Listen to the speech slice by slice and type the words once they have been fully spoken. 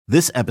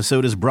This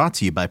episode is brought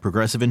to you by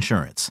Progressive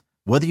Insurance.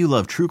 Whether you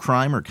love true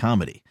crime or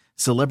comedy,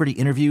 celebrity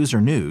interviews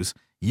or news,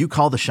 you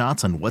call the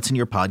shots on what's in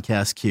your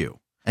podcast queue.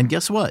 And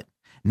guess what?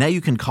 Now you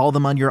can call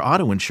them on your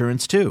auto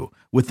insurance too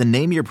with the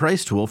Name Your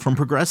Price tool from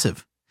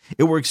Progressive.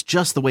 It works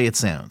just the way it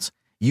sounds.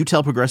 You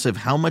tell Progressive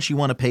how much you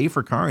want to pay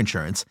for car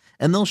insurance,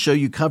 and they'll show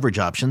you coverage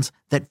options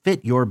that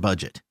fit your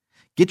budget.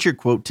 Get your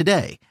quote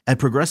today at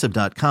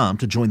Progressive.com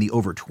to join the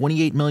over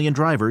 28 million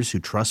drivers who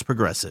trust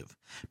Progressive.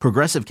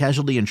 Progressive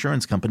Casualty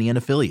Insurance Company and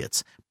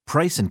Affiliates.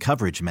 Price and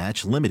coverage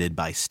match limited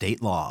by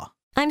state law.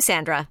 I'm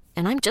Sandra,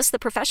 and I'm just the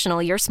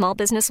professional your small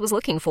business was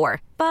looking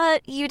for.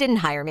 But you didn't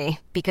hire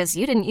me because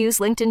you didn't use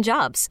LinkedIn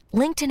Jobs.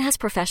 LinkedIn has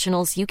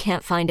professionals you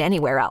can't find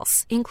anywhere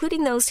else,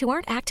 including those who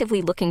aren't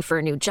actively looking for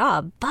a new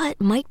job, but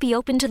might be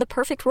open to the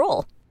perfect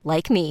role,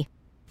 like me.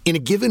 In a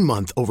given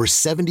month, over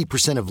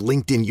 70% of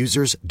LinkedIn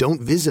users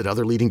don't visit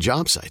other leading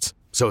job sites.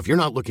 So if you're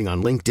not looking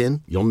on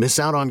LinkedIn, you'll miss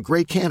out on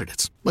great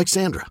candidates like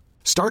Sandra.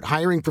 Start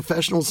hiring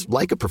professionals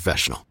like a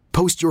professional.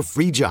 Post your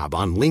free job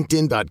on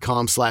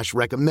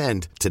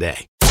linkedin.com/recommend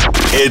today.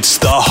 It's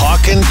the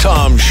Hawk and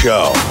Tom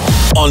Show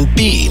on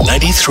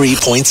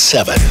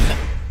B93.7.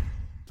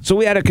 So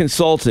we had a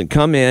consultant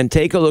come in,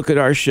 take a look at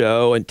our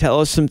show, and tell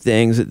us some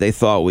things that they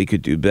thought we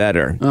could do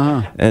better.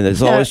 And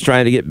there's always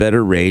trying to get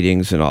better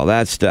ratings and all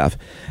that stuff.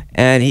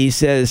 And he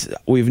says,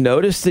 we've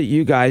noticed that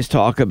you guys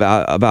talk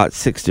about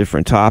 6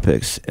 different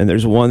topics, and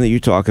there's one that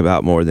you talk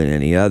about more than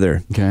any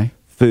other. Okay.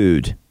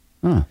 Food.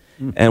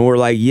 And we're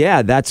like,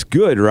 yeah, that's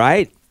good,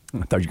 right? I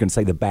thought you were going to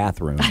say the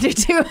bathroom. I did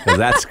too.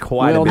 That's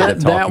quite a bit of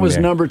talking that was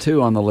there. number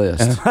 2 on the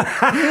list.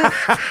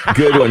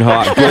 Good one,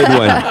 Hawk. Good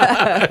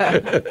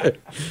one.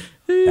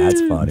 That's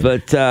funny.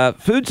 But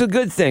food's a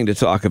good thing to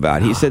talk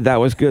about. He said that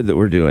was good that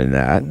we're doing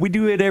that. We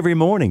do it every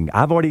morning.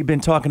 I've already been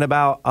talking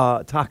about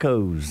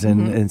tacos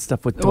and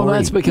stuff with Tori. Well,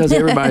 that's because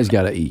everybody's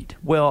got to eat.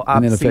 Well,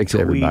 and it I've seen affects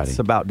everybody. tweets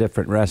about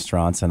different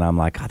restaurants, and I'm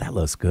like, oh, that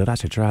looks good. I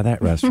should try that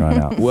restaurant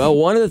out. Well,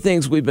 one of the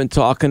things we've been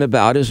talking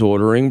about is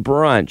ordering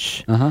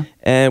brunch.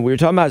 And we were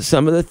talking about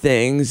some of the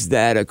things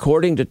that,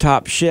 according to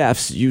top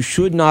chefs, you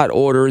should not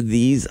order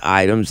these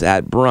items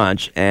at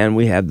brunch, and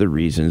we have the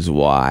reasons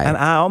why. And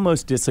I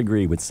almost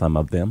disagree with some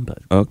of them, but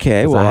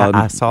okay, well,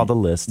 I saw the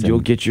list. You'll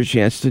get your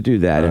chance to do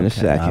that in a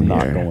second. I'm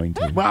not here. going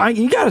to. Well, I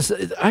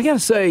gotta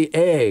say,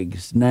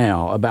 eggs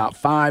now about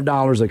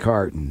 $5 a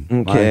carton.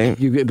 Okay,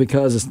 like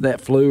because it's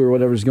that flu or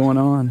whatever's going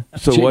on.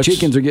 So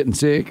chickens are getting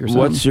sick or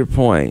something. What's your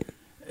point?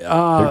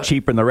 They're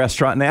cheaper in the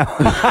restaurant now.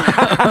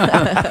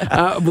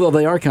 Well,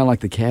 they are kind of like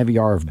the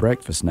caviar of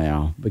breakfast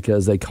now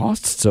because they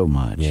cost so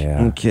much.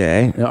 Yeah.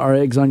 Okay. Are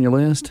eggs on your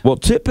list? Well,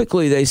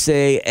 typically they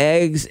say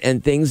eggs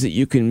and things that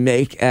you can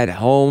make at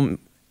home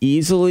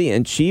easily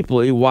and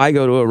cheaply. Why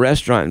go to a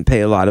restaurant and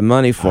pay a lot of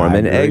money for them?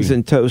 And eggs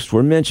and toast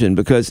were mentioned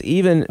because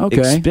even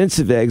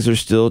expensive eggs are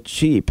still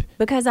cheap.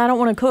 Because I don't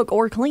want to cook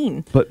or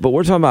clean. But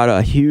we're talking about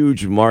a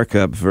huge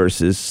markup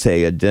versus,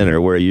 say, a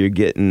dinner where you're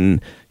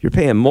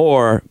paying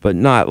more, but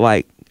not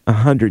like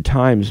 100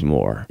 times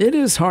more. It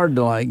is hard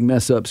to like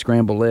mess up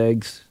scrambled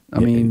eggs. I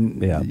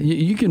mean,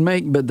 you can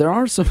make, but there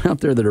are some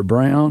out there that are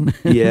brown.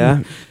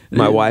 Yeah,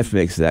 my wife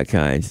makes that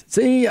kind.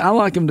 See, I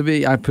like them to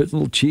be, I put a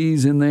little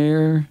cheese in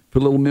there,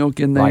 put a little milk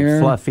in there.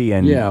 Like fluffy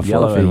and yellow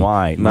fluffy. and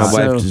white. My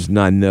wife does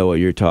not know what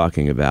you're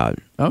talking about.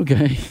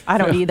 Okay. I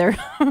don't either.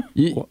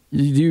 Do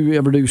you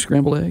ever do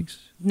scrambled eggs?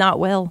 Not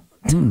well.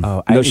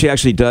 Oh, no, she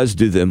actually does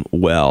do them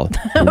well.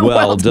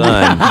 Well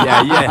done.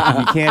 Yeah.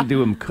 You can't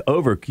do them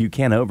you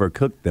can't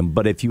overcook them.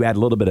 But if you add a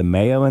little bit of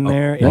mayo in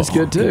there, that's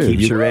good too. It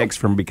keeps your eggs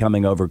from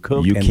becoming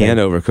overcooked. You can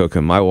overcook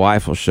them. My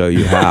wife will show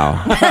you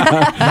how.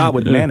 Not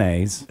with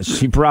mayonnaise.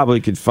 She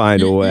probably could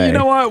find a way. You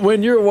know what?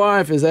 When your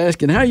wife is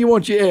asking how you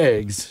want your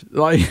eggs,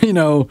 like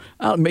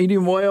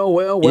medium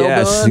well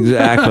yes, done.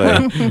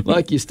 Exactly.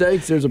 Like your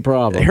steaks, there's a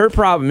problem. Her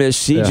problem is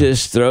she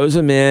just throws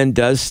them in,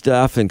 does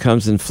stuff, and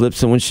comes and flips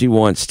them when she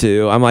wants to.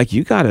 I'm like,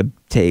 you got to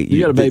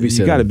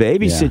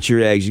babysit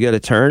your eggs. You got to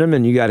turn them,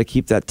 and you got to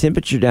keep that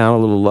temperature down a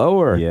little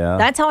lower. Yeah,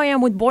 that's how I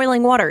am with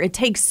boiling water. It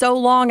takes so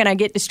long, and I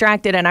get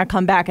distracted, and I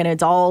come back, and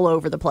it's all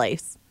over the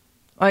place.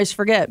 I just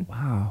forget.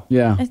 Wow.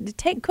 Yeah.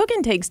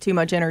 Cooking takes too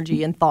much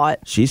energy and thought.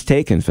 She's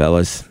taken,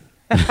 fellas.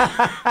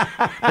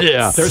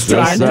 Yeah, there's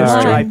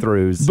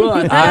drive-throughs.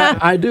 But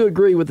I do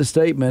agree with the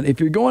statement. If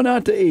you're going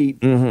out to eat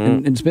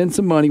and spend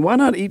some money, why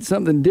not eat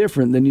something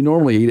different than you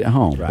normally eat at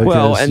home? Right.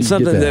 Well, and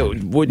something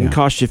that wouldn't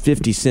cost you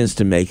 50 cents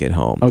to make at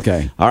home.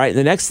 Okay. All right.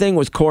 The next thing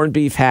was corned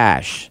beef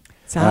hash.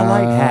 Sound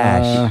like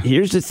hash.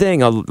 Here's the thing.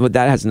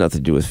 That has nothing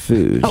to do with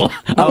food.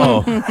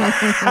 Oh.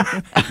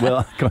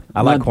 Well,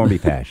 I like corned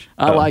beef hash.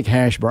 I like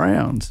hash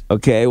browns.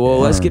 Okay, well,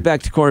 let's get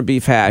back to corned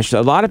beef hash. A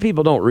lot of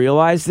people don't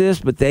realize this,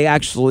 but they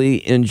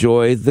actually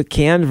enjoy the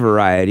canned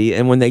variety.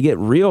 And when they get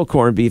real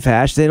corned beef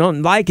hash, they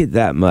don't like it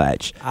that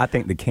much. I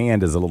think the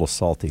canned is a little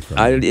salty for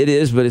me. It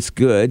is, but it's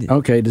good.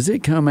 Okay, does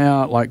it come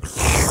out like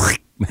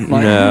Like,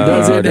 No,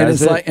 does it? And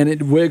does it's it? like, and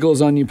it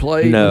wiggles on your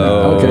plate.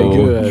 No. Okay,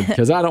 good.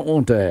 Because I don't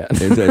want that.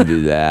 It doesn't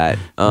do that.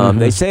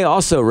 They say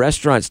also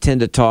restaurants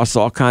tend to toss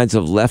all kinds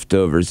of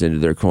leftovers into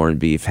their corned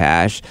beef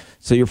hash,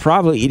 so you're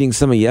probably eating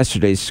some of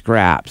yesterday's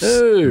scraps.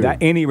 Ooh.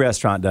 Any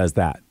restaurant does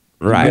that.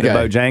 Right. You go to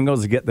Okay.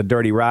 Bojangles, get the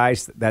dirty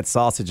rice. That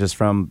sausage is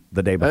from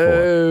the day before.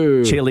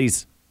 Oh.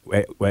 Chili's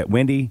at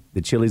Wendy,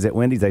 the Chili's at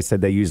Wendy's, they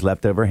said they use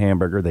leftover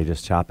hamburger. They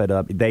just chop it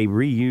up. They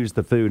reuse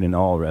the food in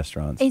all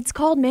restaurants. It's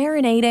called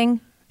marinating.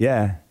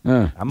 Yeah.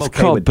 I'm It's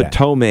okay called with that.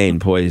 ptomaine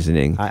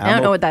poisoning. I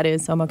don't know what that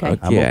is, so I'm okay.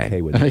 I'm Yeah.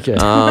 okay with it.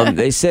 Okay.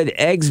 They said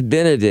Eggs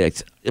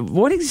Benedict.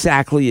 What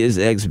exactly is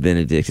Eggs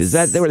Benedict? Is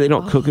that where they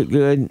don't cook it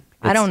good?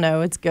 I don't know.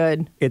 It's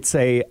good. It's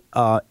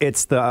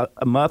it's the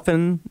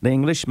muffin, the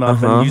English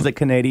muffin, usually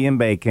Canadian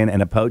bacon,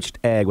 and a poached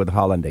egg with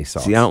hollandaise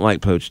sauce. See, I don't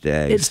like poached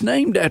eggs. It's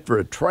named after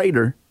a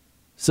traitor,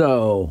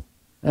 so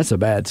that's a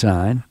bad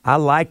sign. I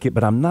like it,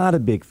 but I'm not a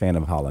big fan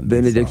of hollandaise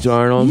Benedict sauce.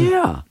 Arnold?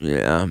 Yeah.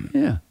 Yeah.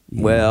 Yeah.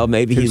 Well,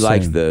 maybe Too he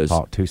likes soon. those.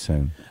 Oh, too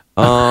soon.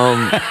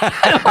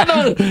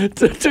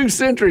 2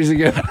 centuries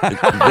ago.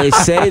 They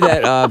say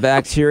that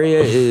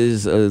bacteria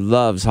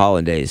loves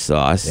hollandaise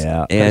sauce,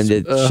 Yeah. and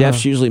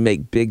chefs usually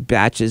make big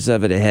batches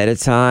of it ahead of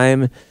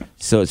time,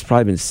 so it's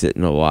probably been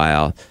sitting a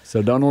while.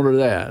 So don't order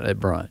that at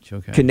brunch.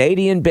 Okay.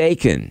 Canadian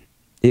bacon.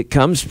 It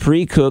comes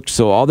pre-cooked,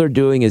 so all they're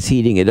doing is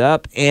heating it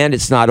up, and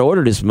it's not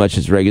ordered as much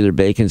as regular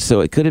bacon, so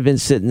it could have been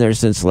sitting there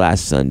since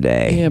last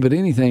Sunday. Yeah, but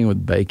anything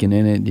with bacon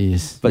in it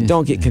is. But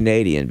don't get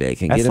Canadian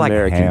bacon. That's Get like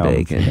American ham.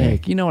 bacon.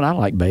 Heck, you know what? I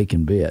like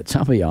bacon bits.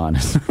 I'll be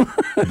honest.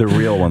 The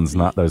real ones,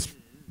 not those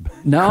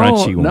No,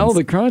 crunchy ones. no,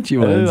 the crunchy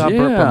ones. I yeah.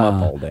 burp 'em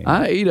up all day.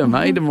 I eat them.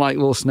 I eat them like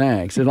little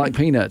snacks. They're like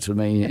peanuts with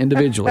me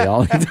individually.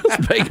 I'll eat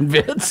those bacon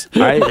bits.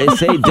 All right, they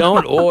say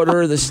don't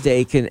order the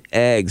steak and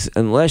eggs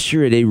unless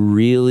you're at a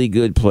really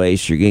good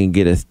place. You're going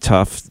to get a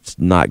tough,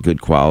 not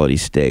good quality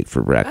steak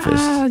for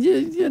breakfast.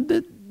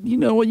 You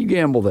know what? You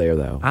gamble there,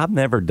 though. I've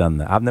never done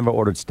that. I've never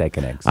ordered steak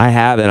and eggs. I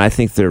have, and I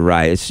think they're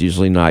right. It's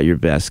usually not your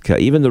best cut.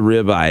 Even the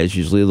ribeye is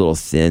usually a little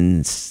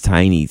thin,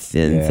 tiny,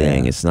 thin Yeah.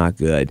 thing. It's not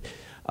good.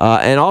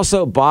 And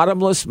also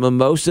bottomless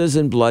mimosas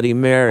and Bloody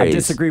Marys. I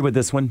disagree with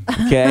this one.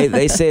 Okay,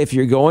 they say if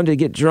you're going to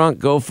get drunk,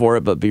 go for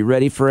it, but be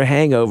ready for a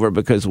hangover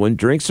because when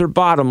drinks are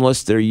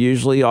bottomless, they're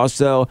usually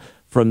also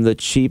from the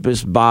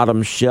cheapest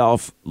bottom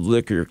shelf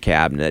liquor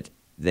cabinet.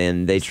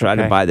 Then they try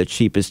to buy the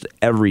cheapest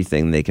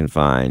everything they can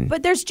find.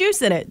 But there's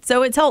juice in it,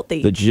 so it's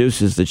healthy. The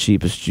juice is the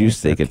cheapest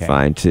juice they could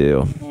find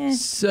too.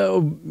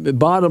 So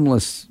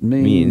bottomless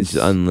Means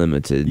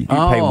unlimited. You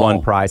pay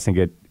one price and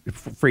get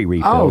free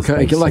refills. Oh, okay.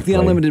 Like the basically.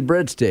 unlimited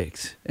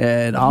breadsticks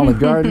at Olive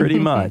Garden. Pretty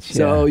much,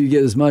 So yeah. you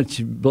get as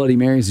much Bloody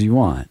Marys as you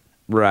want.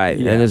 Right.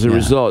 Yeah, And as a yeah.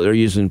 result, they're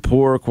using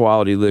poor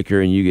quality liquor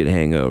and you get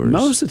hangovers.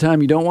 Most of the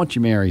time, you don't want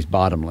your Marys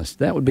bottomless.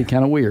 That would be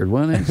kind of weird,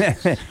 wouldn't it?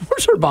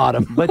 Where's her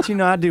bottom? But you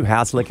know, I do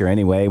house liquor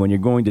anyway. When you're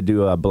going to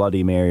do a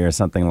Bloody Mary or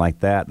something like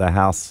that, the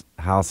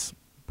house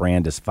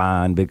brand is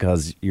fine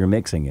because you're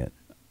mixing it.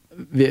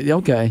 Yeah,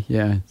 okay,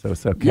 yeah. So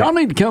it's okay. Y'all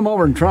need to come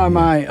over and try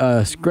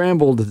my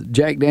scrambled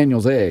Jack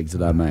Daniel's eggs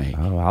that I make.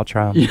 Oh, I'll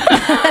try 'em. with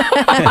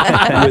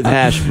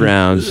hash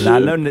browns. Now, I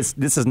know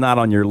this is not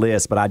on your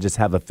list, but I just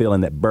have a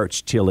feeling that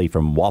Birch Chili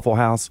from Waffle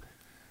House,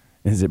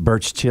 is it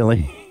Birch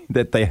Chili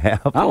that they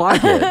have? I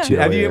like that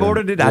chili. Have you ever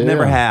ordered it? I Yeah.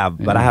 never have,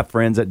 but I Yeah. have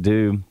friends that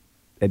do.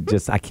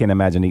 I can't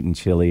imagine eating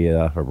chili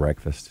for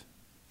breakfast.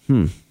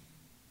 Okay.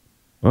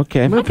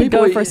 Well, I could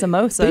go eat- for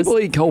samosas. People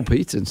eat cold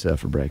pizza and stuff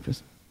for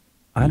breakfast.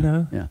 I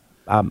know. Yeah.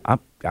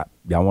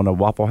 Y'all want a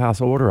Waffle House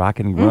order? I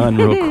can run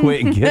real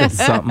quick and get us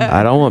something.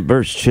 I don't want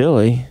Birch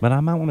chili. But I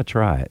might want to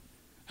try it.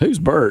 Who's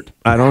Bert?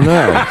 I don't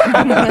know.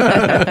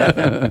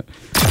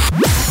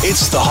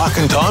 It's the Hawk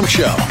and Tom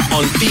Show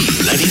on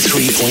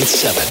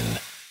B93.7.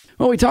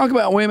 Well, we talk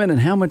about women and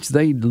how much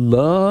they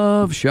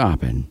love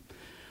shopping.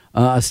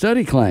 A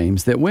study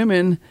claims that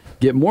women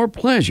get more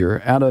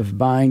pleasure out of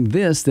buying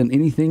this than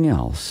anything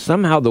else.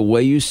 Somehow the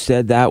way you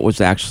said that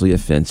was actually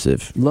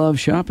offensive. Love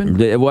shopping?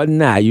 It wasn't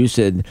that. You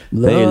said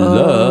they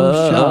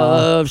Love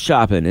love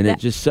shopping, and it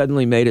just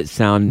suddenly made it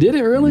sound. Did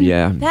it really?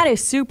 Yeah. That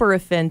is super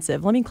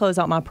offensive. Let me close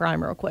out my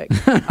Prime real quick.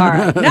 All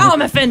right. Now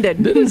I'm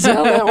offended. Did it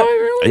sound that way,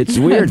 really? It's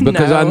weird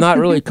because No. I'm not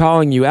really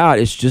calling you out.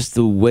 It's just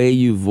the way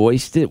you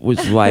voiced it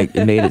was like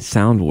it made it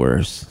sound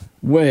worse.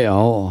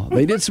 Well,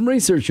 they did some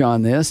research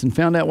on this and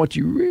found out what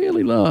you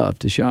really love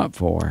to shop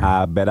for.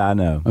 I bet I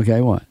know.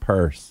 Okay, what?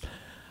 Purse.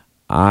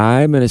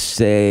 I'm gonna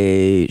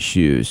say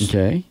shoes.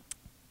 Okay.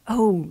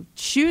 Oh,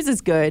 shoes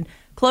is good.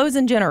 Clothes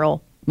in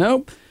general.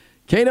 Nope.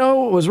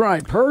 Cato was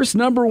right. Purse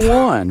number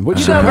one, which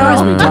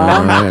surprised me,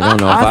 Tom. I don't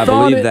know if I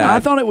thought believe it, that.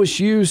 I thought it was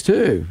shoes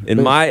too.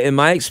 In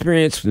my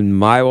experience with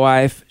my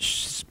wife,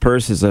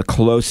 purse is a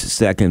close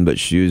second, but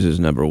shoes is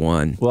number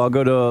one. Well, I'll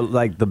go to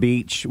like the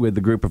beach with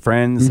a group of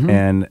friends,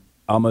 and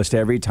almost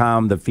every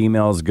time the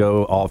females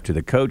go off to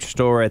the Coach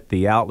store at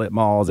the outlet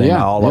malls, and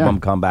all of them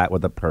come back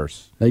with a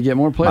purse. They get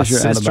more My pleasure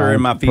out of sister buying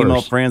and my female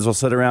purse. friends will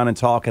sit around and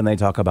talk, and they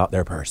talk about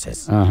their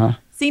purses. Uh-huh.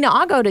 See, now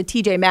I'll go to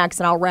TJ Maxx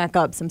and I'll rack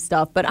up some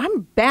stuff, but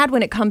I'm bad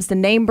when it comes to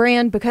name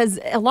brand because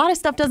a lot of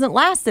stuff doesn't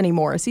last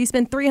anymore. So you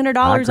spend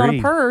 $300 on a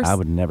purse. I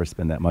would never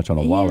spend that much on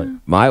a wallet.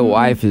 My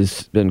wife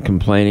has been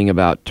complaining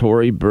about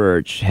Tory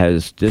Burch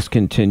has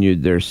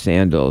discontinued their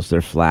sandals,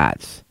 their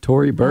flats.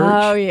 Tory Burch?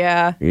 Oh,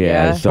 yeah.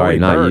 Yeah, sorry, Tory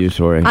not Burch. you,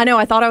 Tory. I know.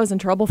 I thought I was in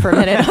trouble for a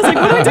minute. I was like,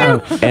 what do I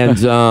do? And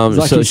It's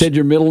like so you said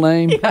your middle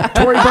name.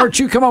 Tory Burch,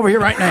 you come over here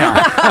right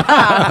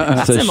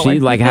now. So Similar. she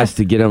like has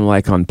to get them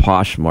like on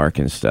Poshmark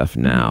and stuff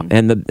now,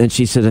 and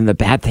she said, and the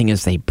bad thing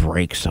is they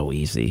break so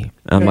easy.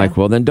 I'm like,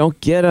 well, then don't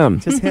get them.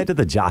 Just head to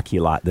the Jockey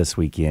Lot this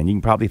weekend. You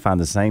can probably find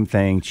the same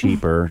thing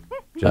cheaper.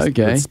 Just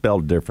Okay. it's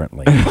spelled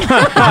differently. A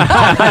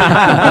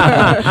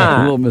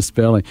little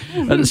misspelling.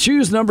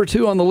 Shoes number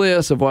 2 on the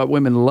list of what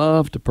women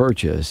love to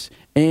purchase.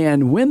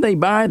 And when they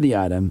buy the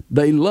item,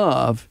 they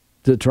love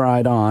to try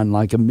it on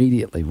like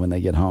immediately when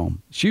they get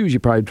home. Shoes you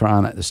probably try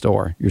on at the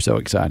store. You're so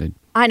excited.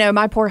 I know,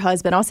 my poor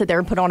husband. I'll sit there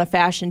and put on a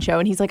fashion show,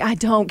 and he's like, I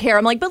don't care.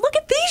 I'm like, but look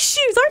at these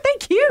shoes. Aren't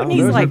they cute? And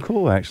he's Those like, are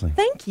cool, actually.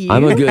 thank you.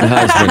 I'm a good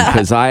husband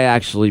because I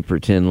actually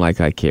pretend like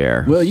I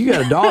care. Well, you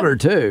got a daughter,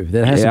 too,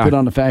 that has to Yeah. put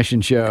on a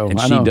fashion show. And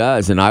I she know.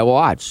 does, and I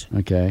watch.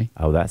 Okay.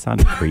 Oh, that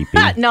sounded creepy.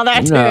 No,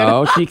 that too.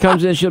 No, she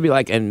comes in, she'll be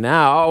like, and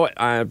now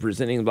I'm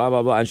presenting blah,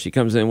 blah, blah. And she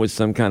comes in with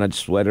some kind of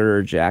sweater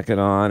or jacket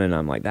on, and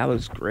I'm like, that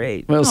looks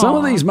great. Well, some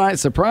of these might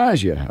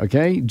surprise you,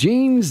 okay?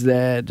 Jeans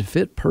that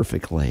fit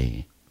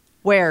perfectly.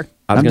 Where?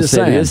 I was I'm going to just say,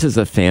 saying. this is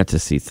a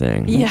fantasy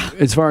thing. Yeah.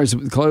 As far as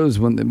clothes,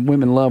 when the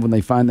women love when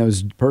they find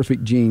those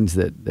perfect jeans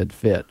that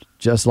fit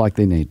just like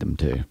they need them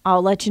to.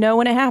 I'll let you know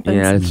when it happens.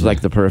 Yeah, it's like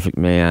the perfect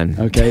man.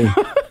 Okay.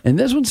 And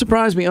this one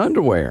surprised me,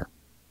 underwear.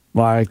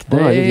 Like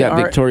Well, you they got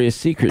are Victoria's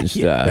Secret and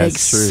stuff.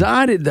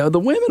 excited, though. The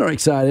women are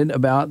excited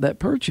about that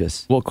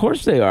purchase. Well, of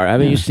course they are.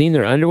 Haven't you seen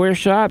their underwear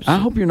shops? I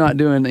hope you're not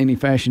doing any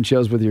fashion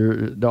shows with your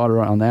daughter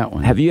on that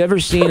one. Have you ever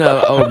seen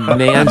a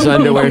man's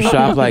underwear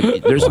shop? Like,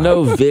 there's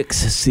no Vic's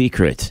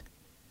Secret.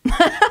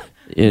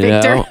 You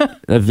know,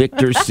 a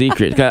Victor's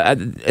Secret.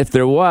 If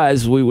there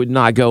was, we would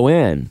not go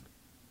in.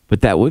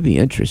 But that would be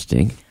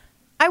interesting.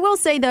 I will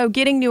say, though,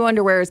 getting new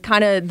underwear is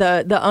kind of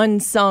the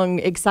unsung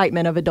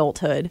excitement of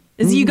adulthood.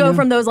 Is you go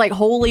from those like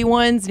holy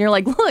ones, and you're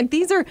like, look,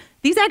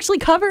 these actually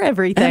cover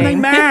everything. And they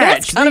match.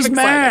 It's kind of These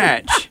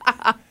exciting.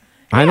 match.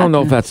 I don't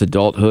know if that's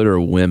adulthood or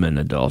women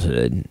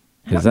adulthood.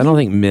 Because I don't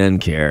think men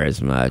care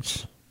as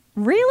much.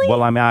 Really?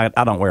 Well, I mean,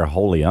 I don't wear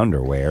holy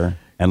underwear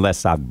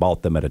unless I've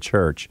bought them at a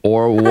church.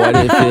 Or what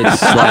if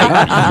it's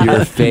like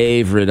your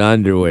favorite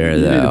underwear, You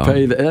need though? to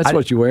pay that's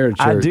what you wear at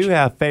church. I do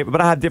have favorite,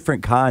 but I have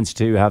different kinds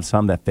too. I have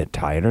some that fit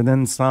tighter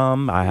than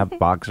some. I have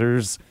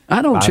boxers.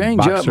 I don't have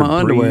change up boxer my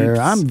underwear. briefs.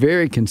 I'm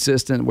very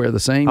consistent. Wear the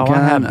same Oh, I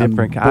kind. have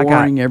different I'm ki-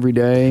 boring every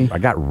day. I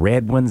got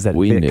red ones that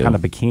We fit knew. kind of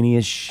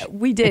bikini-ish.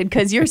 We did,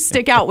 because yours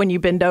stick out when you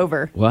bend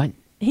over. What?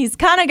 He's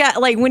kind of got,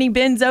 like, when he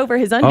bends over,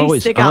 his undies Oh,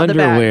 it's stick out the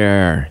back.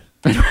 underwear.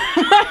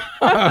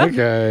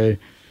 Okay.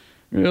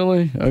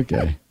 Really?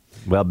 Okay.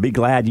 Well, be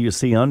glad you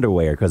see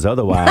underwear, because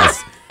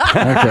otherwise, Okay.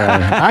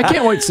 I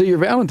can't wait to see your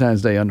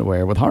Valentine's Day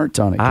underwear with hearts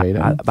on it,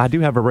 Kato. I do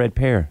have a red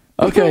pair.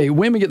 Okay,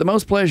 women get the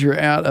most pleasure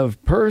out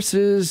of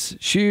purses,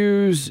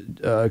 shoes,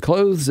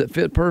 clothes that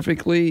fit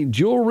perfectly,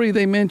 jewelry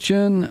they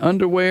mention,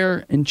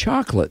 underwear, and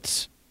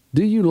chocolates.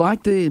 Do you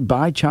like to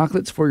buy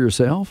chocolates for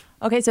yourself?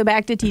 Okay, so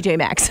back to TJ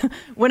Maxx.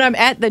 When I'm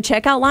at the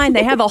checkout line,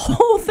 they have a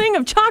whole thing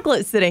of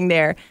chocolate sitting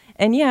there.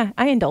 And yeah,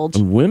 I indulge.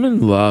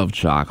 Women love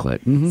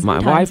chocolate. My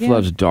Sometimes, wife yeah.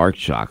 loves dark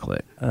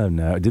chocolate. Oh,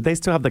 no. Did they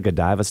still have the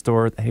Godiva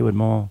store at the Haywood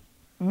Mall?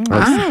 I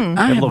That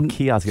have- little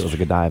kiosk, it was a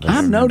Godiva.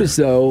 I've noticed,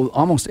 though,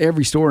 almost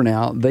every store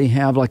now, they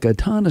have like a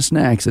ton of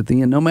snacks at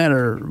the end, no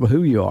matter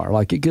who you are.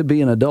 Like it could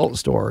be an adult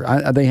store.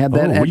 They have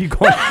that. Oh, at- were you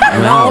going?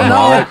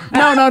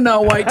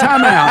 No, wait,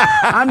 time out.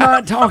 I'm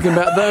not talking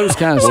about those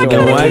kind of stores.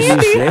 Why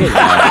did you say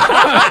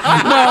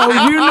that? No,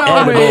 you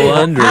know me. Edible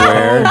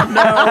underwear.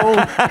 No.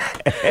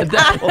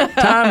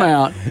 Time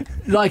out.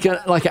 Like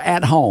a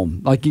at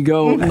home. Like you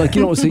go, like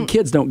you don't see,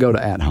 kids don't go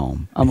to at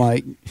home. I'm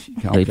like,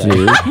 okay. They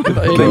do. They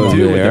Go do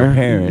with their there.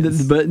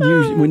 parents. But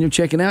when you're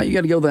checking out, you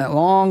got to go that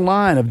long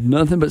line of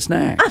nothing but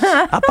snacks.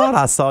 I thought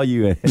I saw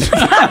you.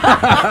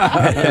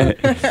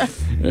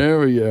 There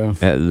we go.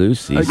 At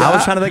Lucy's. I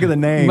was trying to think of the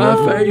name. My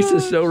face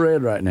is so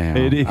red right now.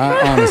 It is.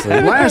 Honestly.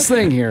 Last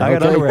thing here. I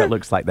got okay? underwear that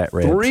looks like that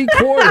red.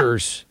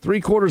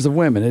 Three quarters of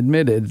women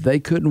admitted they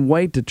couldn't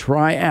wait to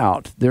try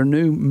out their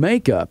new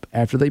makeup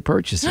after they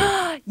purchased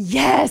it.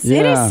 Yes,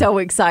 it Yeah. is so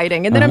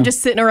exciting. And then I'm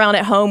just sitting around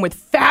at home with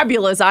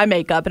fabulous eye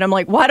makeup. And I'm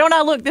like, why don't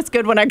I look this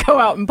good when I go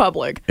out in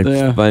public? It's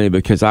Yeah. funny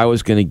because I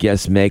was going to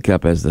guess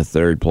makeup as the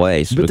third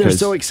place. But they're because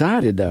so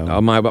excited,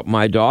 though.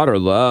 my daughter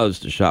loves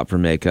to shop for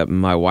makeup, and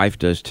my wife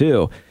does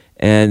too.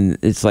 And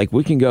it's like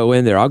we can go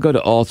in there. I'll go to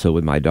Ulta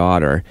with my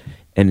daughter,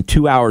 and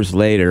 2 hours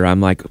later, I'm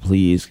like,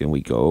 "Please, can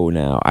we go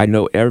now? I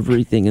know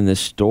everything in this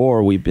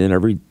store. We've been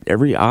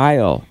every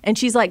aisle." And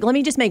she's like, let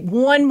me just make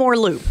one more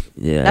loop.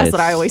 Yeah, That's what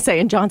I it's- always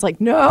say. And John's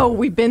like, no,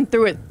 we've been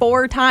through it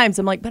 4 times.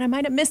 I'm like, but I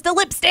might have missed a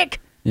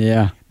lipstick.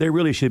 Yeah. There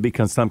really should be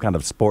some kind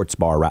of sports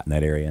bar right in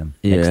that area.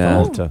 Yeah. Next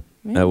to Ulta.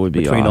 That would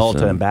be Between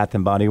awesome. Ulta and Bath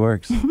and Body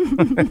Works.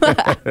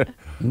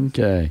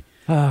 Okay.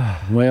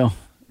 Well,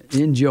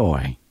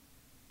 enjoy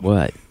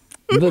What?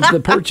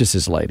 the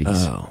purchases, ladies.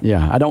 Oh.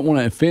 Yeah, I don't want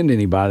to offend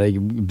anybody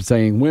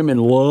saying women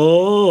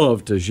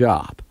love to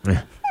shop.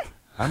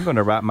 I'm going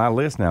to write my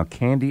list now.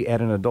 Candy at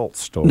an adult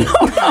store. You know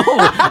what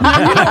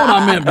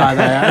I meant by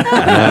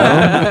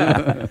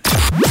that.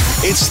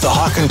 It's the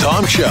Hawk and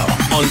Tom Show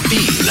on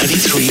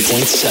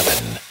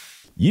B93.7.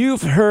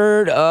 You've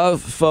heard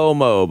of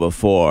FOMO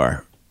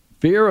before.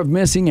 Fear of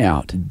missing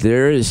out.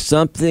 There is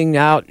something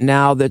out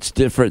now that's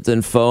different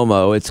than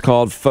FOMO. It's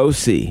called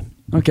FOSY.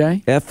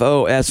 Okay.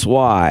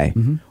 FOSY,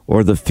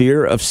 or the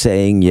fear of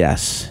saying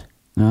yes.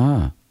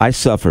 Ah. I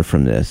suffer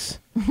from this.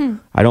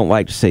 I don't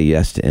like to say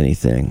yes to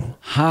anything.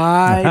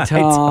 Hi,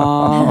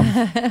 Tom.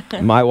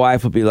 My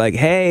wife will be like,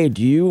 hey,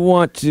 do you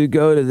want to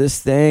go to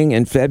this thing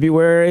in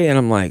February? And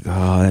I'm like,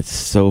 oh, that's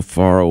so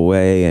far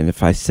away. And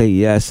if I say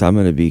yes, I'm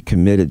going to be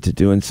committed to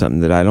doing something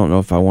that I don't know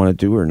if I want to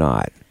do or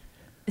not.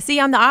 See,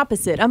 I'm the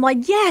opposite. I'm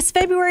like, yes,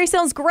 February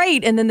sounds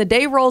great. And then the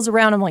day rolls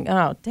around. I'm like,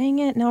 oh, dang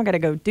it. Now I got to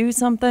go do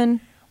something.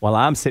 Well,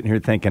 I'm sitting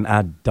here thinking,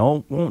 I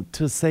don't want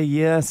to say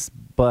yes,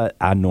 but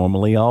I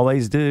normally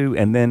always do.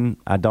 And then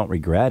I don't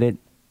regret it.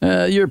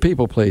 You're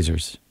people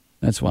pleasers.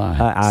 That's why.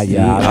 I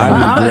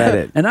regret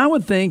it. And I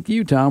would think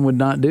you, Tom, would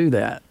not do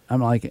that.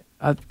 I'm like,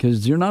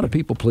 because you're not a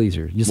people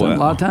pleaser. A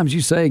lot of times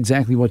you say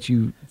exactly what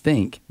you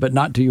think, but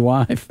not to your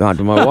wife. Not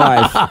to my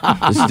wife.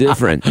 It's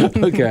different.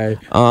 Okay.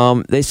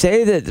 They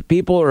say that the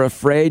people are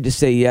afraid to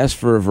say yes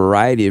for a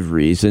variety of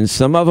reasons.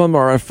 Some of them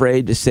are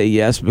afraid to say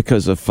yes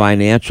because of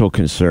financial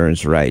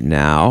concerns right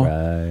now.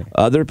 Right.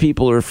 Other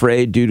people are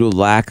afraid due to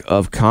lack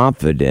of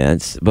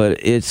confidence,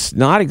 but it's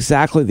not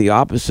exactly the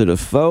opposite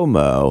of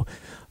FOMO.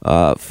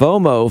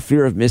 FOMO,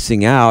 fear of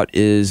missing out,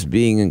 is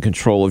being in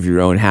control of your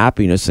own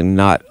happiness and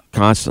not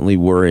constantly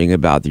worrying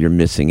about that you're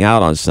missing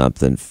out on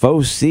something.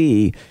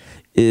 FOSY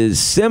is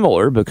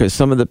similar because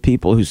some of the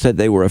people who said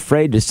they were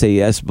afraid to say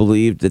yes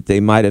believed that they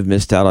might have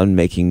missed out on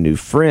making new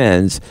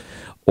friends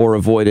or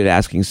avoided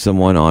asking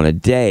someone on a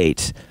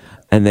date.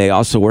 And they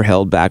also were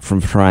held back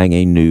from trying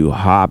a new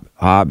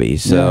hobby.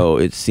 So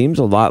It seems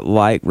a lot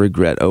like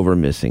regret over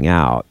missing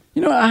out.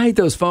 You know, I hate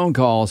those phone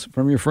calls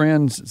from your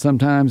friends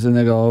sometimes, and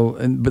they go,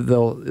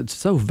 it's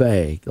so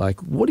vague. Like,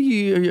 are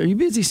you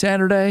busy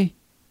Saturday?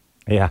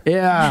 Yeah.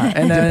 Yeah.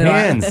 And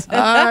then Depends.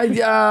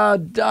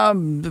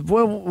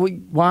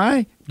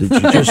 Why? Did you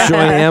just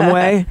join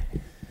Amway?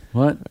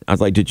 What? I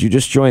was like, did you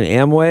just join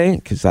Amway?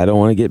 Because I don't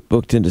want to get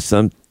booked into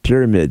some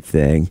pyramid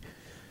thing.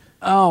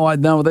 Oh,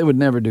 no, they would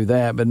never do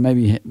that, but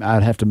maybe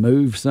I'd have to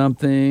move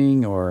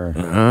something or.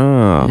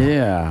 Oh.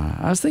 Yeah.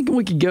 I was thinking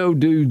we could go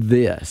do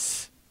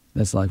this.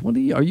 That's like,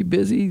 are you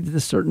busy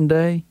this certain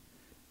day?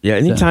 Yeah,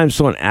 anytime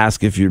someone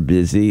asks if you're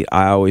busy,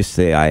 I always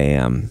say I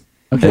am.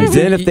 Okay. And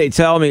then if they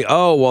tell me,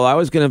 oh, well, I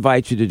was going to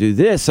invite you to do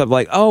this, I'm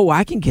like, oh,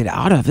 I can get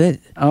out of it.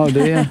 Oh,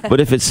 do you? But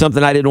if it's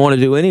something I didn't want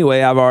to do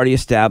anyway, I've already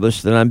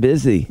established that I'm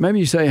busy. Maybe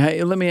you say,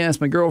 hey, let me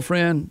ask my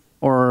girlfriend,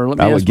 or let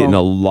me I ask would get in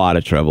a lot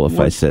of trouble if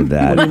I said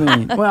that. What do you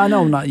mean? Well, I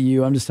know not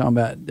you. I'm just talking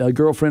about a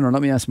girlfriend, or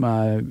let me ask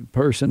my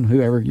person,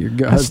 whoever your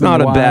husband. That's not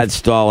a wife. bad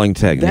stalling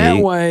technique.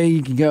 That way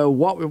you can go,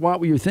 what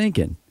were you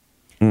thinking?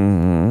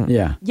 Mm-hmm.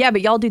 Yeah. Yeah, but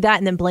y'all do that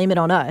and then blame it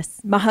on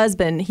us. My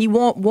husband, he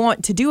won't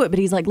want to do it, but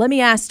he's like, let me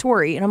ask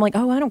Tori. And I'm like,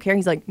 oh, I don't care.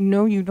 He's like,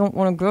 no, you don't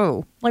want to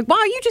go. Like, why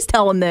don't you just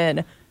tell him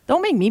then?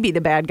 Don't make me be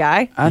the bad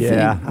guy. I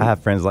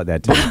have friends like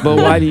that too. But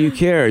why do you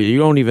care? You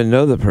don't even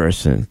know the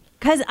person.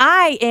 Because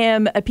I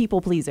am a people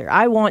pleaser.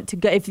 I want to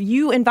go. If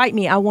you invite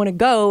me, I want to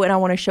go and I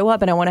want to show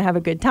up and I want to have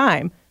a good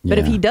time. But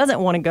if he doesn't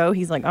want to go,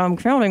 he's like, I'm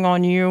counting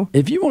on you.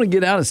 If you want to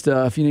get out of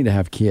stuff, you need to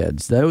have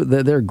kids.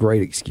 They're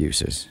great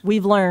excuses.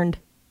 We've learned.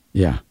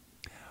 Yeah.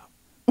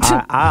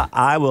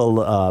 I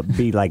will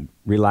be like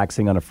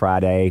relaxing on a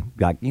Friday,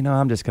 like,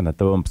 I'm just going to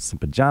throw on some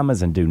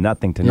pajamas and do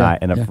nothing tonight.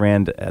 And a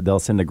friend, they'll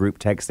send a group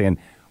text in,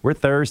 we're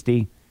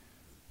thirsty.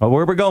 Well,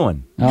 where we're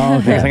going? Oh,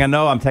 okay. Next thing I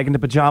know, I'm taking the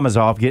pajamas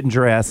off, getting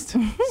dressed.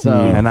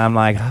 And I'm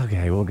like,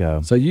 okay, we'll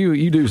go. So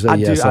you do say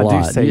yes a lot.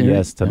 I do say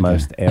yes to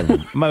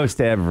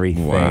most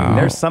everything. Wow.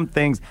 There's some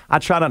things, I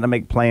try not to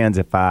make plans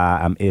if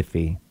I'm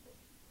iffy.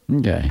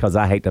 Okay. Because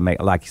I hate to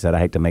make, like you said, I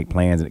hate to make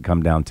plans and it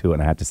come down to it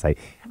and I have to say,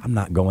 I'm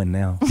not going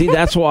now. See,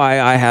 that's why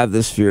I have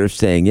this fear of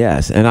saying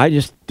yes. And I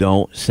just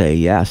don't say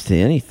yes to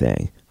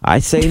anything. I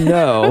say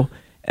no,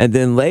 and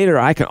then later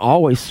I can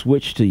always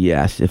switch to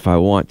yes if I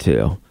want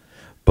to.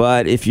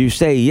 But if you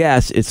say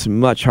yes, it's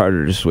much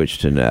harder to switch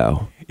to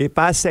no. If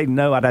I say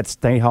no, I'd have to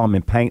stay home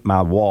and paint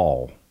my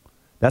wall.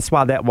 That's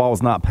why that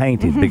wall's not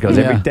painted, because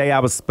every day I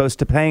was supposed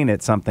to paint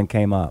it, something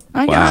came up.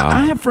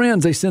 I have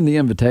friends, they send the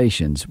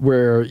invitations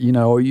where,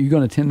 you're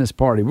going to attend this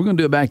party. We're going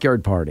to do a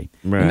backyard party.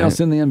 Right. And they'll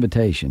send the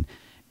invitation.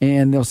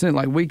 And they'll send it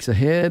like weeks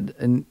ahead.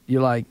 And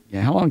you're like,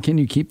 how long can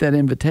you keep that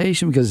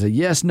invitation? Because it's a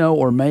yes, no,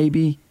 or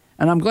maybe.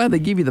 And I'm glad they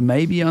give you the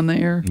maybe on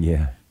there.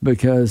 Yeah.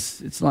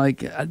 because it's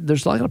like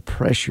there's a lot of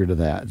pressure to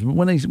that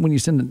when you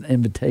send an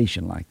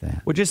invitation like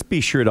that. Well, just be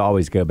sure to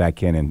always go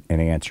back in and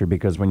answer,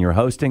 because when you're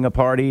hosting a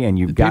party and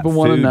you've got People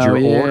wanna food know,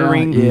 you're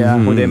ordering for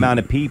the Mhm. amount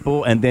of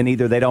people, and then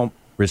either they don't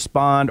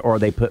respond or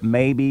they put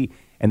maybe,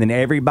 and then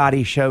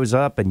everybody shows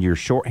up and you're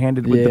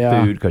shorthanded with the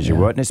food because you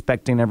weren't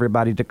expecting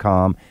everybody to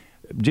come.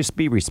 Just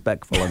be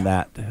respectful in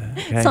that.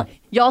 Okay? So,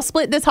 y'all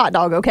split this hot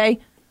dog, okay?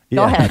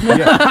 Go Yeah. ahead. Yeah.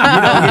 You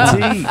don't get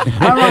to eat.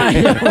 All right.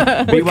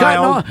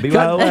 BYOL.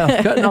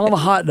 Cutting all the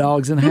hot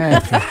dogs in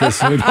half because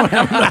we don't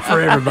have enough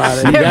for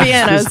everybody. They're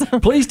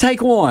Viennas. Please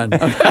take one.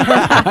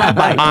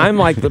 I'm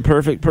like the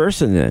perfect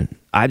person then.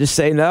 I just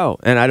say no,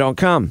 and I don't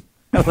come.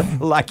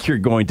 Like you're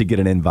going to get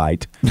an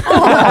invite.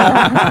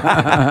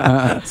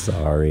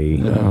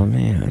 Sorry. Oh,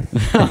 man.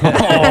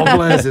 Oh,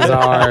 bless his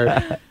heart.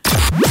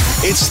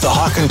 It's the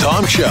Hawk and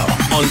Tom Show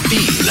on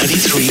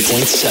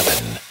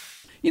B93.7.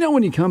 You know,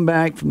 when you come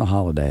back from the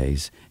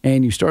holidays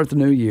and you start the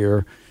new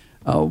year,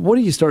 what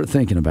do you start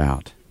thinking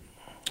about?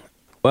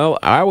 Well,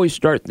 I always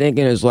start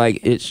thinking it's like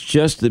it's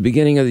just the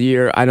beginning of the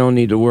year. I don't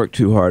need to work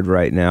too hard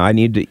right now. I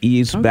need to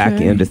ease back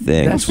Okay. into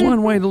things. That's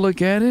one way to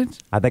look at it.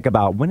 I think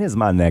about, when is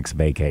my next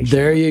vacation?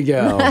 There you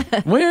go.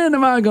 When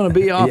am I going to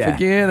be off Yeah.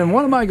 again, and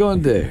what am I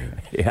going to do?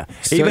 Yeah.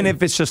 So- Even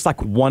if it's just like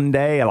one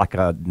day, like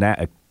a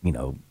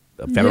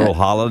federal Yeah.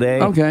 holiday.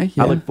 Okay,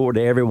 yeah. I look forward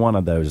to every one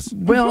of those.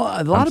 Well,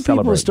 a lot of people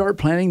celebrating. start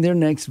planning their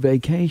next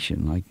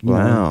vacation. Like, you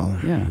Wow.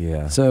 know,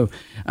 Yeah. So,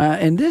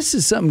 and this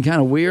is something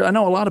kind of weird. I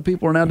know a lot of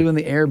people are now doing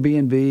the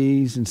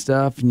Airbnbs and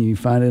stuff, and you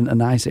find a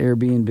nice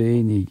Airbnb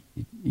and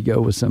you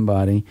go with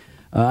somebody.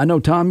 I know,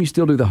 Tom, you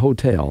still do the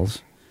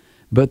hotels,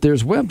 but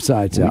there's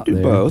websites out We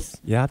do there. both.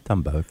 Yeah, I've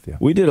done both. Yeah.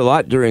 We did a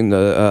lot during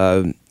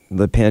the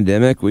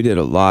pandemic. We did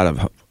a lot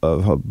of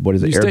what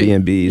is it,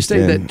 Airbnbs. You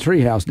stayed at then. that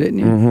treehouse, didn't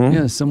you? Mhm.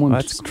 Yeah,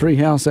 someone's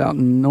treehouse out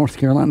in North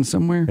Carolina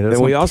somewhere. It was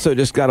And we like- also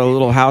just got a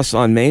little house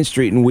on Main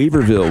Street in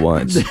Weaverville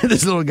once.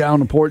 This little guy on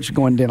the porch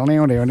going down,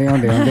 down, down, down,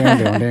 down, down,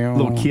 down, down.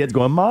 little kids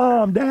going,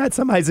 Mom, Dad,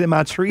 somebody's in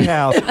my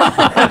treehouse.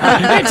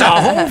 It's a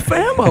whole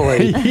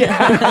family.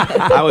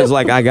 I was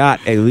like, I got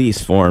a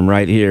lease form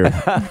right here.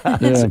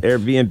 It's Yeah.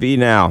 Airbnb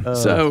now.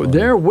 So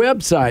there are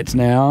websites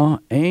now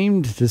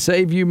aimed to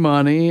save you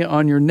money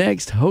on your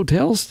next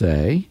hotel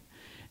stay.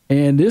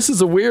 And this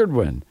is a weird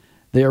one.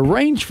 They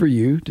arrange for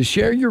you to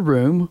share your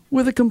room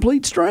with a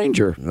complete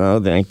stranger. No,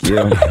 thank you.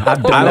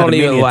 I've done I don't that a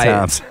even million like.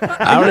 times.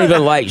 I don't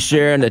even like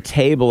sharing a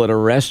table at a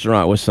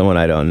restaurant with someone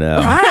I don't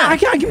know. I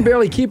can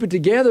barely keep it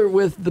together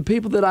with the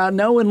people that I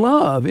know and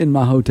love in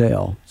my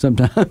hotel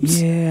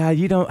sometimes. Yeah,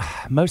 you don't.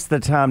 Most of the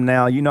time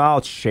now,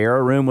 I'll share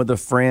a room with a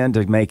friend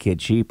to make it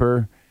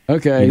cheaper.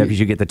 Okay. Because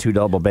you get the 2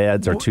 double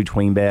beds or 2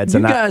 twin beds. You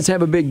and guys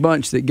have a big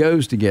bunch that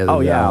goes together.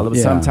 Oh yeah, though.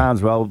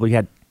 sometimes. Well, we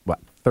had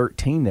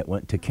 13 that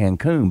went to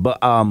Cancun, but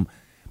I'm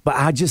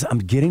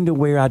getting to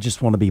where I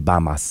just want to be by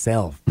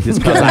myself, just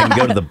because I can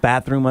go to the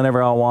bathroom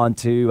whenever I want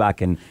to. I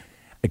can,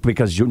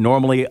 because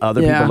normally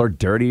other Yeah. people are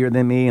dirtier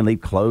than me and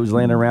leave clothes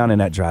laying around,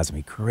 and that drives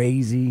me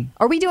crazy.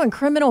 Are we doing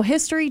criminal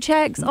history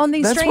checks on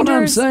these That's strangers?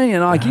 what I'm saying.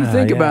 Like, you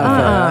think yeah.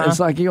 about that. It's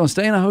like you're going to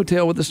stay in a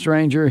hotel with a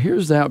stranger.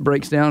 Here's how it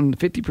breaks down: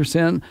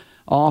 50%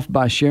 off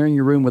by sharing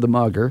your room with a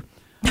mugger.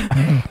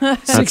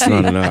 That's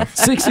not enough.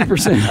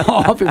 60%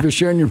 off if you're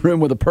sharing your room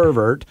with a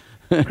pervert.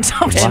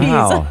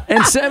 Wow.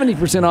 And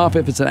 70% off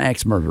if it's an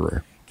axe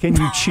murderer. Can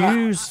you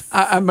choose?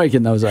 I'm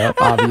making those up,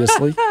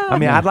 obviously. I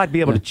mean, I'd like to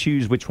be able to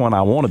choose which one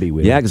I want to be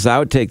with. Yeah, because I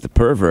would take the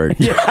pervert.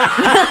 You'd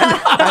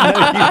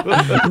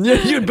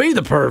be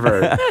the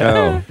pervert.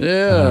 Oh.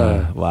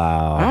 Yeah.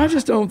 Wow. I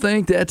just don't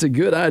think that's a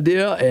good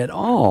idea at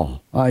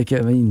all. Like, I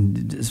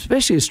mean,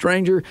 especially a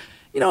stranger.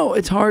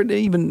 It's hard to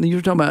even,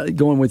 you're talking about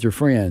going with your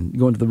friend,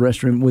 going to the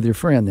restroom with your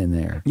friend in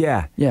there.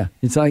 Yeah. Yeah.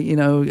 It's like,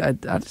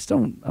 I just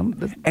don't. And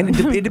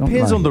it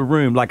depends on the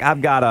room. Like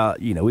I've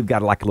got we've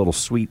got like a little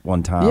suite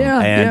one time. Yeah,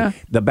 And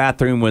yeah. the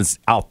bathroom was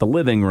out the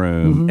living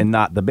room and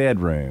not the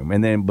bedroom.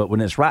 And then, but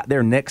when it's right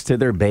there next to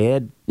their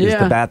bed is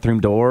Yeah. the bathroom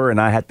door, and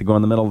I had to go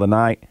in the middle of the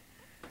night.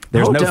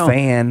 There's no Hotel.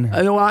 fan.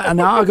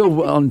 Now I'll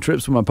go on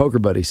trips with my poker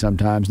buddies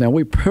sometimes. Now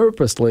we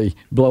purposely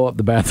blow up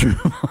the bathroom.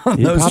 On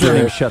You those probably don't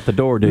even trips. shut the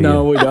door, do you?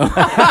 No, we don't.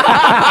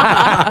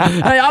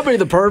 Hey, I'll be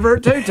the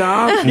pervert too,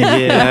 Tom.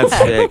 Yeah, that's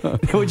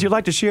sick. Would you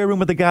like to share a room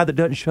with a guy that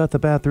doesn't shut the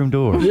bathroom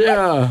door?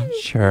 Yeah.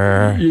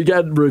 Sure. You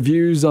got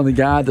reviews on the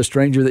guy, the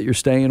stranger that you're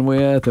staying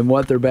with, and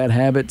what their bad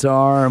habits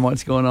are and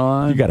what's going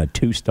on. You got a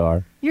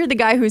 2-star. You're the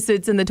guy who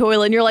sits in the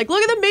toilet and you're like,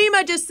 look at the meme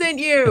I just sent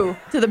you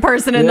to the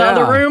person in the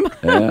other room.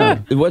 Yeah.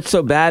 What's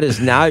so bad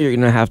is now you're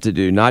going to have to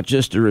do not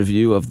just a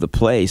review of the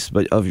place,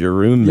 but of your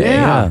roommate.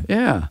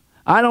 Yeah.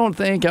 I don't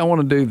think I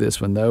want to do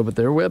this one, though, but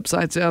there are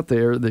websites out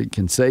there that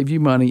can save you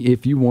money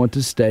if you want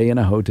to stay in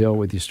a hotel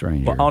with your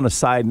stranger. But on a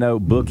side note,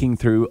 booking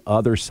through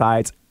other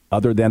sites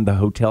other than the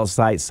hotel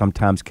sites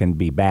sometimes can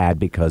be bad,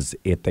 because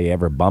if they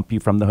ever bump you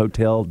from the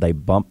hotel, they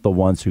bump the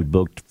ones who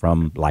booked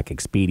from like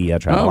Expedia,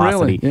 Travelocity. Oh,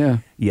 really? Yeah.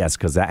 Yes,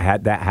 because that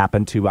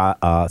happened to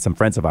some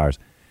friends of ours.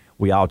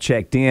 We all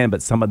checked in,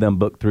 but some of them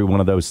booked through one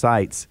of those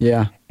sites.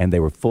 Yeah. And they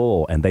were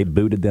full, and they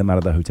booted them out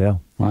of the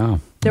hotel. Wow.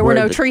 There were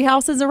no tree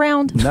houses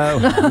around? No.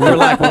 We're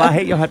like, well, I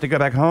hate you'll have to go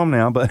back home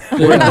now, but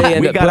Where did they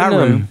end we up got our putting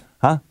room. them?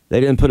 Huh? They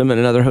didn't put them in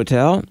another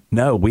hotel?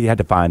 No, we had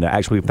to find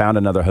actually we found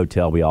another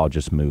hotel. We all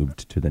just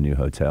moved to the new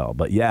hotel.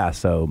 But yeah,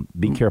 so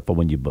be careful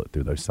when you book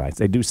through those sites.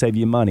 They do save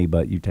you money,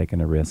 but you're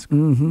taking a risk.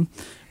 Mm-hmm.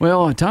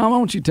 Well, Tom, why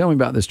don't you tell me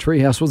about this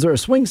treehouse? Was there a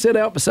swing set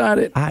out beside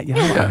it? I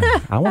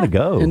want to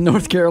go. In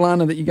North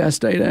Carolina that you guys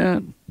stayed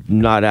at?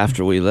 Not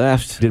after we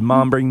left. Did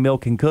Mom bring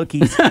milk and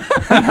cookies?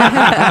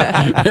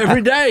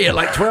 Every day at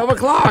like 12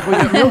 o'clock, we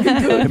got milk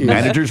and cookies.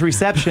 Manager's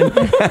reception.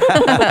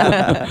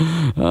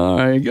 All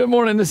right. Good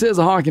morning. This is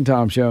a Hawk and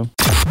Tom Show.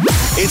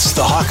 It's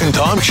the Hawk and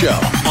Tom Show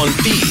on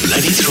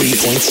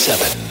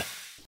B93.7.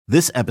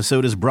 This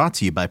episode is brought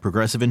to you by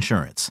Progressive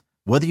Insurance.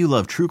 Whether you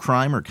love true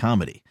crime or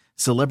comedy,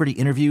 celebrity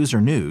interviews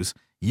or news,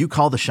 you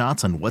call the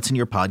shots on what's in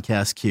your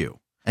podcast queue.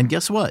 And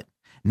guess what?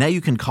 Now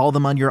you can call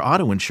them on your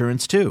auto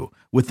insurance too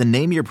with the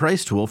Name Your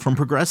Price tool from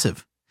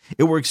Progressive.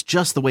 It works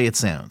just the way it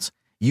sounds.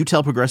 You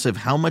tell Progressive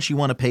how much you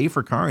want to pay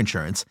for car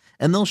insurance,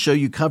 and they'll show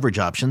you coverage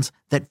options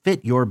that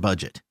fit your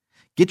budget.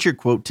 Get your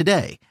quote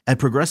today at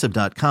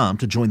Progressive.com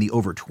to join the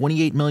over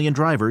 28 million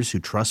drivers who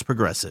trust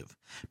Progressive.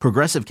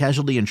 Progressive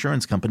Casualty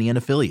Insurance Company and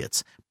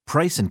Affiliates.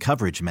 Price and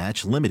coverage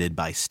match limited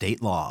by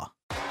state law.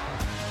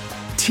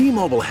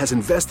 T-Mobile has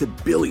invested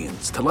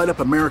billions to light up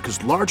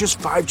America's largest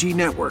 5G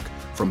network,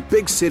 from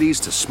big cities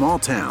to small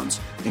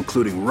towns,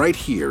 including right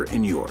here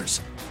in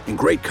yours. And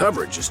great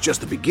coverage is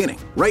just the beginning.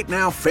 Right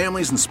now,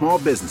 families and small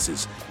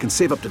businesses can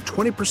save up to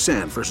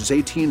 20% versus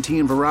AT&T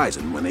and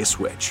Verizon when they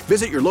switch.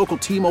 Visit your local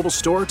T-Mobile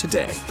store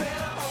today.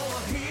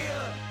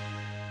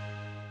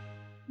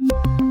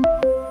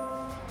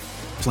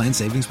 Plan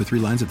savings with 3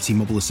 lines of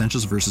T-Mobile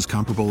Essentials versus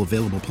comparable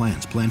available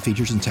plans. Plan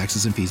features and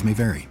taxes and fees may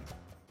vary.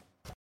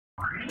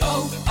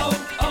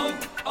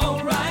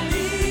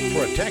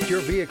 Protect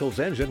your vehicle's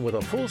engine with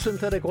a full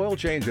synthetic oil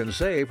change and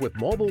save with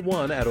Mobil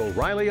 1 at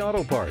O'Reilly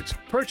Auto Parts.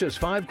 Purchase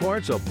 5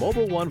 quarts of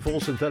Mobil 1 full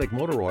synthetic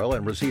motor oil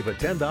and receive a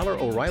 $10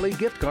 O'Reilly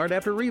gift card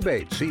after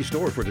rebate. See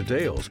store for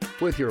details.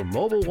 With your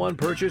Mobil 1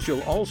 purchase,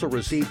 you'll also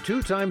receive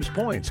 2 times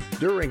points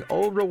during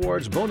Old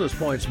Rewards Bonus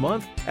Points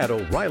Month at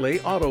O'Reilly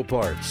Auto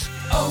Parts.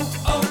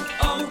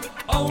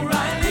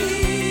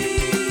 O'Reilly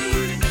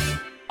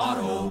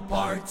Auto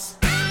Parts.